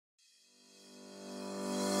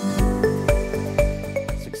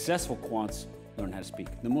successful quants learn how to speak.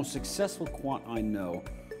 The most successful quant I know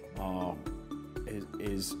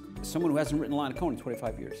is someone who hasn't written a line of code in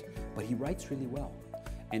 25 years, but he writes really well.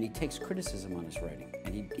 And he takes criticism on his writing,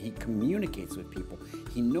 and he communicates with people.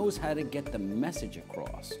 He knows how to get the message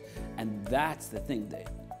across, and that's the thing.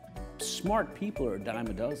 Smart people are a dime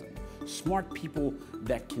a dozen. Smart people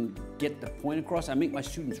that can get the point across. I make my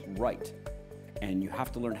students write, and you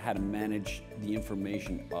have to learn how to manage the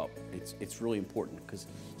information up. It's really important, because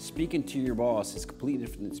speaking to your boss is completely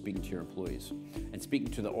different than speaking to your employees. And speaking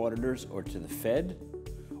to the auditors, or to the Fed,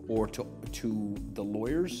 or to the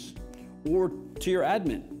lawyers, or to your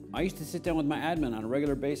admin. I used to sit down with my admin on a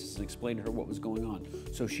regular basis and explain to her what was going on,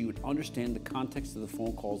 so she would understand the context of the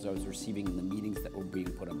phone calls I was receiving and the meetings that were being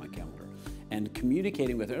put on my calendar. And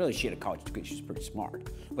communicating with her, she had a college degree, she was pretty smart,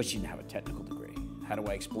 but she didn't have a technical degree. How do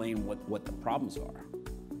I explain what the problems are?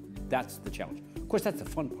 That's the challenge. Of course, that's the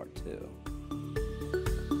fun part too.